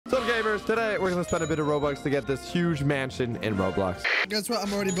up, gamers? Today, we're going to spend a bit of Robux to get this huge mansion in Roblox. Guess what?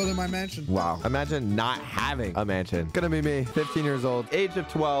 I'm already building my mansion. Wow. Imagine not having a mansion. Gonna be me, 15 years old, age of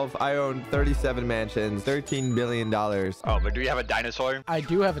 12. I own 37 mansions, $13 billion. Oh, but do you have a dinosaur? I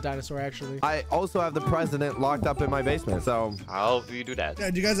do have a dinosaur, actually. I also have the president locked up in my basement, so... How do you do that?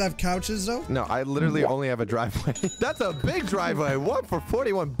 Yeah, do you guys have couches, though? No, I literally only have a driveway. That's a big driveway. What, for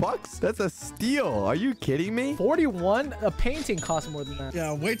 41 bucks? That's a steal. Are you kidding me? 41? A painting costs more than that.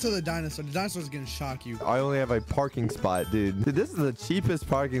 Yeah, wait till the dinosaur. The dinosaur's gonna shock you. I only have a parking spot, dude. Dude, this is the cheapest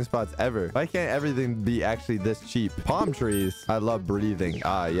parking spots ever. Why can't everything be actually this cheap? Palm trees. I love breathing.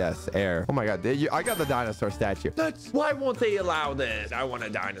 Ah, yes, air. Oh my God, I got the dinosaur statue. Why won't they allow this? I want a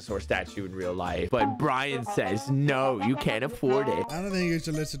dinosaur statue in real life. But Brian says, no, you can't afford it. I don't think you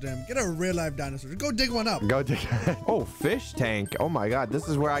should listen to him. Get a real life dinosaur. Go dig one up. Go dig. Oh, fish tank. Oh my God, this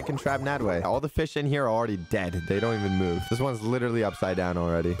is where I can trap Nadway. All the fish in here are already dead. They don't even move. This one's literally upside down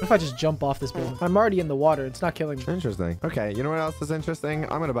already. What if I just jump off this building? I'm already in the water. It's not killing me. Interesting. Okay, you know what else is interesting?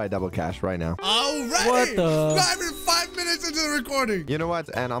 I'm gonna buy double cash right now. All right. What the? Not even 5 minutes into the recording. You know what?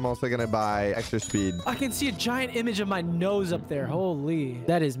 And I'm also gonna buy extra speed. I can see a giant image of my nose up there. Holy.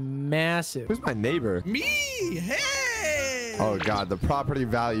 That is massive. Who's my neighbor? Me. Hey. Oh God, the property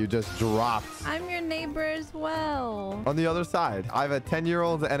value just dropped. I'm your neighbor as well. On the other side, I have a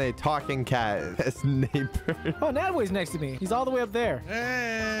 10-year-old and a talking cat as neighbor. Oh, Nadway's next to me. He's all the way up there.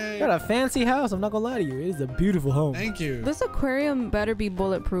 Hey. Got a fancy house. I'm not gonna lie to you. It is a beautiful home. Thank you. This aquarium better be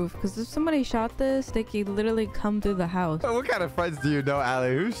bulletproof because if somebody shot this, they could literally come through the house. What kind of friends do you know,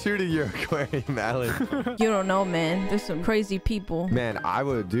 Allie? Who's shooting your aquarium, Allie? You don't know, man. There's some crazy people. Man, I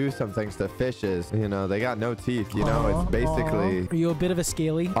would do some things to fishes. You know, they got no teeth. You know, it's basically... Are you a bit of a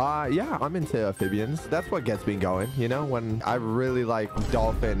scaly? Yeah, I'm into amphibians. That's what gets me going, you know, when I really like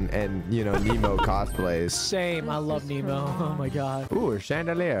dolphin and, you know, Nemo cosplays. Same. I love Nemo. Oh my God. Ooh, a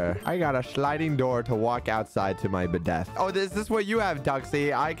chandelier. I got a sliding door to walk outside to my death. Oh, is this what you have,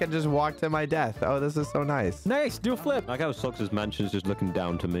 Duxie? I can just walk to my death. Oh, this is so nice. Nice. Do a flip. I like how Sucks' mansion's just looking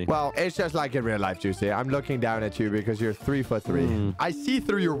down to me. Well, it's just like in real life, Juicy. I'm looking down at you because you're 3'3". I see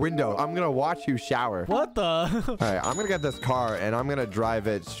through your window. I'm gonna watch you shower. What the? All right, I'm gonna get this car and I'm gonna drive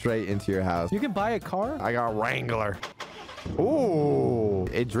it straight into your house. You can buy a car? I got a Wrangler. Ooh,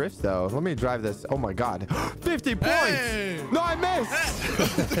 it drifts though. Let me drive this. Oh my God, 50 points. Hey. No, I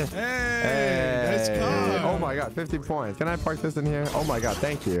missed. Hey, nice car. Oh my God, 50 points. Can I park this in here? Oh my God,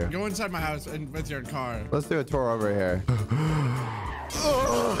 thank you. Go inside my house and with your car. Let's do a tour over here.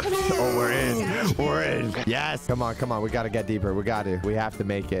 Oh, we're in. We're in. Yes. Come on, come on. We got to get deeper. We got to. We have to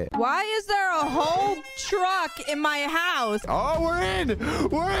make it. Why is there a whole truck in my house? Oh, we're in.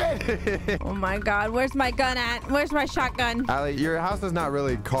 We're in. Oh my God. Where's my gun at? Where's my shotgun? Allie, your house is not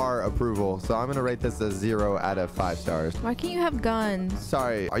really car approval, so I'm going to rate this a 0 out of 5 stars. Why can't you have guns?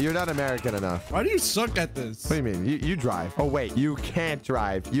 Sorry. You're not American enough. Why do you suck at this? What do you mean? You drive. Oh, wait. You can't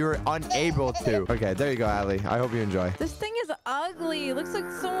drive. You're unable to. Okay, there you go, Allie. I hope you enjoy. This thing is ugly. It looks like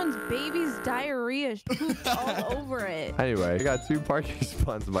someone's baby's diarrhea pooped all over it. Anyway, I got 2 parking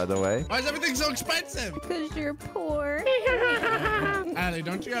spots, by the way. Why is everything so expensive? Because you're poor. Allie,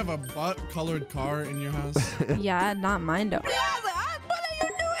 don't you have a butt-colored car in your house? Yeah, not mine though. What are you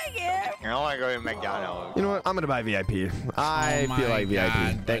doing here? I want to go to McDonald's. You know what? I'm going to buy VIP. I Oh feel my like VIP. God,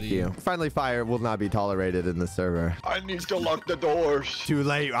 Thank buddy. you. Friendly fire will not be tolerated in the server. I need to lock the doors. Too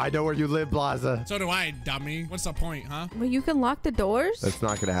late. I know where you live, Plaza. So do I, dummy. What's the point, huh? Well, you can lock the doors? That's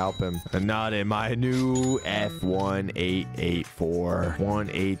not going to help him. And not in my new F1884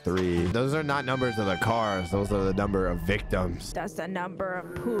 183. Those are not numbers of the cars. Those are the number of victims. That's the number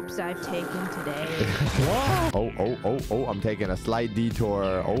of poops I've taken today. Oh, I'm taking a slight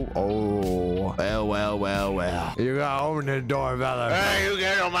detour. Oh. Well. You gotta open the door, fella. Hey, you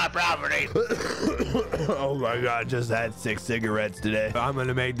get on my property. Oh my God, just had 6 cigarettes today. I'm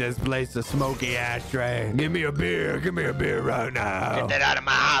gonna make this place a smoky ashtray. Give me a beer right now. Get that out of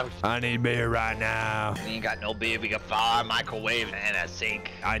my house. I need beer right now. We ain't got no beer. We got fire, microwave, and a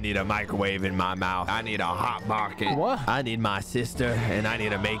sink. I need a microwave in my mouth. I need a hot pocket. What? I need my sister, and I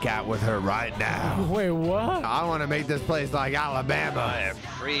need to make out with her right now. Wait, what? I want to make this place like Alabama. I have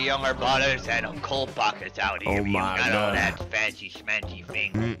 3 younger brothers and a cold pockets out here. Oh my you got all God. that fancy schmancy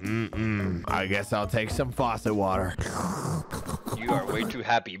thing. I guess I'll take some faucet water. You are way too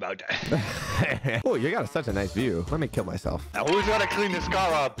happy about that. Oh, you got such a nice view. Let me kill myself. Now who's gonna clean this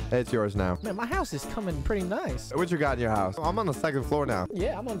car up? It's yours now. Man, my house is coming pretty nice. What you got in your house? I'm on the second floor now.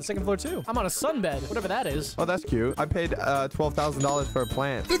 Yeah, I'm on the second floor too. I'm on a sunbed, whatever that is. Oh, that's cute. I paid $12,000 for a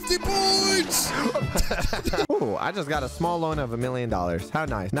plant. 50 points! Ooh, I just got a small loan of $1 million. How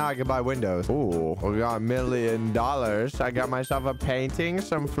nice. Now I can buy windows. Ooh, we got $1 million. I got myself a painting,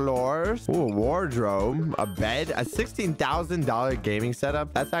 some floors. Ooh, a wardrobe, a bed, a $16,000 gaming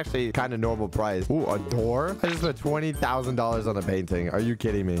setup. That's actually kind of normal price. Ooh, a door. I just spent $20,000 on a painting. Are you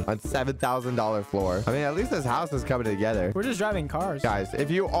kidding me? On $7,000 floor. I mean, at least this house is coming together. We're just driving cars. Guys,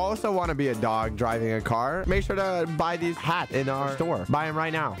 if you also want to be a dog driving a car, make sure to buy these hats in our store. Buy them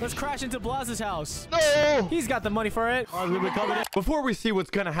right now. Let's crash into Blaz's house. No! He's got the money for it. Before we see what's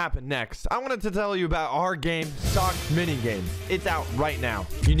going to happen next, I wanted to tell you about our game, Stock Mini Games. It's out right now.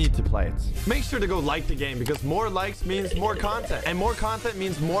 You need to play it. Make sure to go like the game because more likes means more content. And more content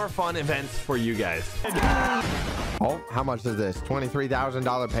means more fun events for you guys. Oh, how much is this?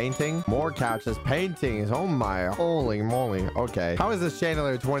 $23,000 painting? More couches, paintings. Oh my, holy moly. Okay. How is this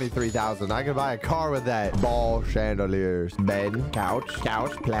chandelier $23,000? I could buy a car with that. Ball chandeliers. Bed, couch,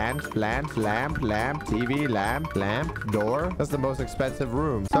 plant, lamp, TV, lamp, door. That's the most expensive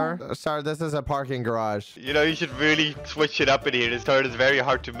room. Sir, this is a parking garage. You know, you should really switch it up in here. This turret is very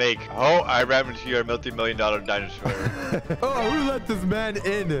hard to make. Oh, I ran into your multi-million-dollar dinosaur. Oh, who let this man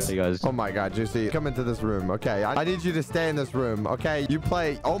in? Hey, guys. Oh my God, Juicy. Come into this room. Okay, I need you to stay in this room. Okay, you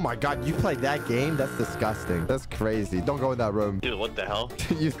play. Oh my God, you play that game? That's disgusting. That's crazy. Don't go in that room. Dude, what the hell?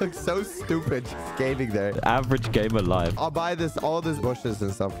 You look so stupid just gaming there. Average gamer alive. I'll buy all this bushes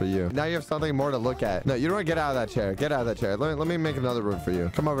and stuff for you. Now you have something more to look at. No, you don't want to get out of that chair. Get out of that chair. Let me make another room for you.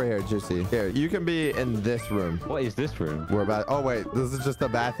 Come over here, Juicy. Here, you can be in this room. What is this room? We're about. Oh wait, this is just a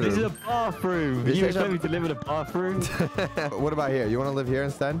bathroom. This is a bathroom. This You is expect me to live in a bathroom? What about here? You want to live here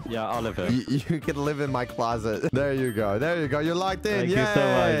instead? Yeah, I'll live here. You can live in my closet. There you go. There you go. You're locked in. Thank you Yay! so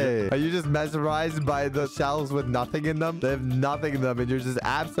much. Are you just mesmerized by the shelves with nothing in them? They have nothing in them, and you're just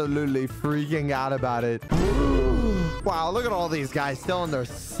absolutely freaking out about it. Wow, look at all these guys still on their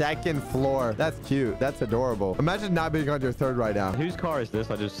second floor. That's cute. That's adorable. Imagine not being on your third right now. Whose car is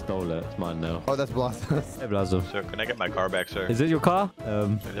this? I just stole it. It's mine now. Oh, that's Blossoms. Hey, Blazo. Sir, can I get my car back, sir? Is it your car?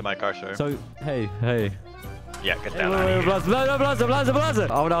 Is it my car, sir? So, hey. Yeah, get down out of here.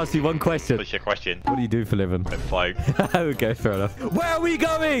 Blazo. I want to ask you one question. What's your question? What do you do for a living? I'm flying. Okay, fair enough. Where are we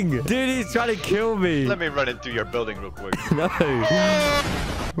going? Dude, he's trying to kill me. Let me run into your building real quick. No.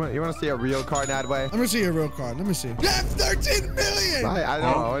 You want to see a real car, Nadway? Let me see your real card. Let me see. You have 13 million! I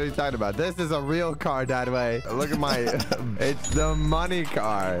don't know. What are you talking about? This is a real car, Dadway. Look at my... It's the money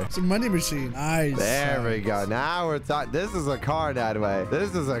car. It's a money machine. Nice. There we go. Now we're talking. This is a car, Dadway.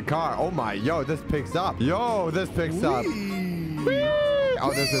 This is a car. Oh my. Yo, this picks up. Yo, this picks up.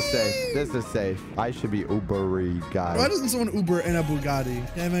 Oh, this is safe. This is safe. I should be Uber-y, guys. Why doesn't someone Uber in a Bugatti?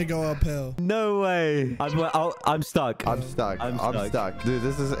 Can't even go uphill. No way. I'm stuck. I'm stuck. Dude,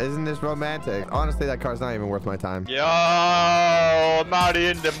 isn't this romantic? Honestly, that car's not even worth my time. Yo, I'm out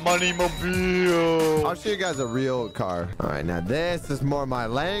in the money mobile. I'll show you guys a real car. All right, now this is more my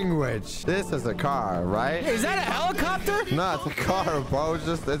language. This is a car, right? Hey, is that a helicopter? No, it's a car, bro.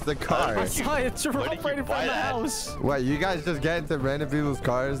 It's a car. I saw it. It's right in front of the house. Wait, you guys just get into random people's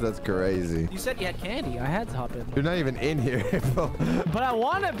cars? That's crazy. You said you had candy. I had to hop in. You're not even in here, bro. But I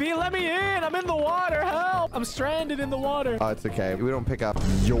want to be. Let me in. I'm in the water. Help. I'm stranded in the water. Oh, it's okay. We don't pick up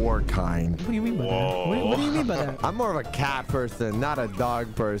your kind. What do you mean by that? What do you mean by that? I'm more of a cat person, not a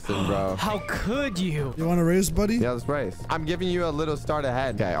dog person, bro. How could you? You want to race, buddy? Yeah, let's race. I'm giving you a little start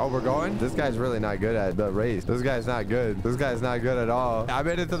ahead. Okay. Oh, we're going? This guy's really not good at the race. This guy's not good. This guy's not good at all. I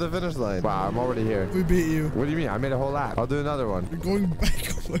made it to the finish line. Wow, I'm already here. We beat you. What do you mean? I made a whole lap. I'll do another one. You're going back.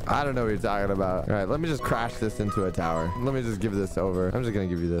 I don't know what you're talking about. All right, let me just crash this into a tower. Let me just give this over. I'm just gonna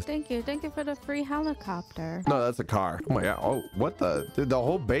give you this. Thank you. Thank you for the free helicopter. No, that's a car. Oh my God. Oh, what the? Dude, the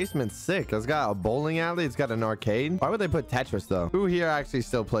whole basement's sick. It's got a bowling alley. It's got an arcade. Why would they put Tetris though? Who here actually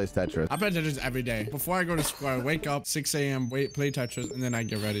still plays Tetris? I play Tetris every day. Before I go to school, I wake up 6 a.m., play Tetris, and then I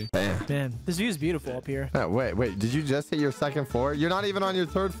get ready. Damn. Man, this view is beautiful up here. Wait. Did you just hit your second floor? You're not even on your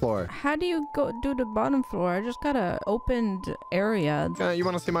third floor. How do you go do the bottom floor? I just got a opened area. You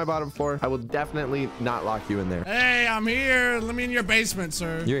want to see my bottom floor? I will definitely not lock you in there. Hey, I'm here. Let me in your basement,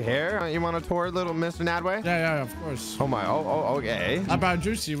 sir. You're here? You want a tour, little Mr. Nadway? Yeah, of course. Oh my. Oh, okay. How about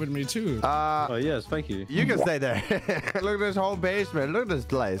Juicy with me too? Oh, yes, thank you. You can stay there. Look at this whole basement. Look at this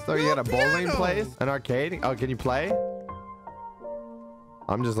place. So you got a bowling place, an arcade. Oh, can you play?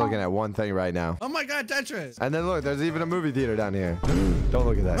 I'm just looking at one thing right now. Oh my God, Tetris. And then look, there's even a movie theater down here. Don't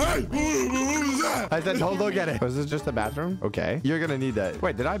look at that. Hey, what was I said, don't look at it. Was this just a bathroom? Okay. You're going to need that.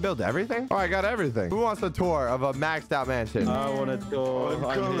 Wait, did I build everything? Oh, I got everything. Who wants a tour of a maxed out mansion? I want a tour.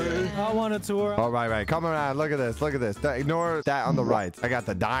 I want a tour. All right. Come around. Look at this. Look at this. Ignore that on the right. I got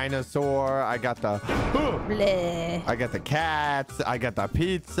the dinosaur. I got the... Bleh. I got the cats. I got the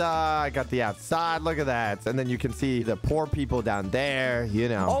pizza. I got the outside. Look at that. And then you can see the poor people down there, you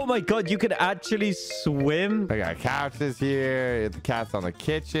know. Oh my god, you can actually swim. I got couches here. The cat's on the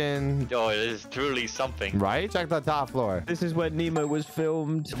kitchen. Oh, it is truly something. Right? Check the top floor. This is where Nemo was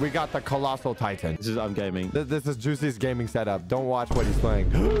filmed. We got the colossal titan. This is I'm gaming. This is Juicy's gaming setup. Don't watch what he's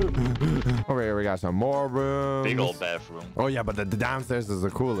playing. Over here, we got some more rooms. Big old bathroom. Oh, yeah, but the downstairs is the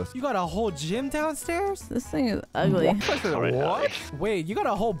coolest. You got a whole gym downstairs? This thing is ugly. What? Wait, you got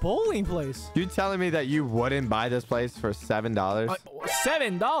a whole bowling place. You telling me that you wouldn't buy this place for $7?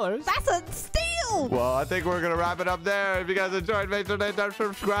 $7? That's a steal. Well, I think we're going to wrap it up there. If you guys enjoyed, make sure to hit that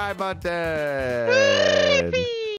subscribe button.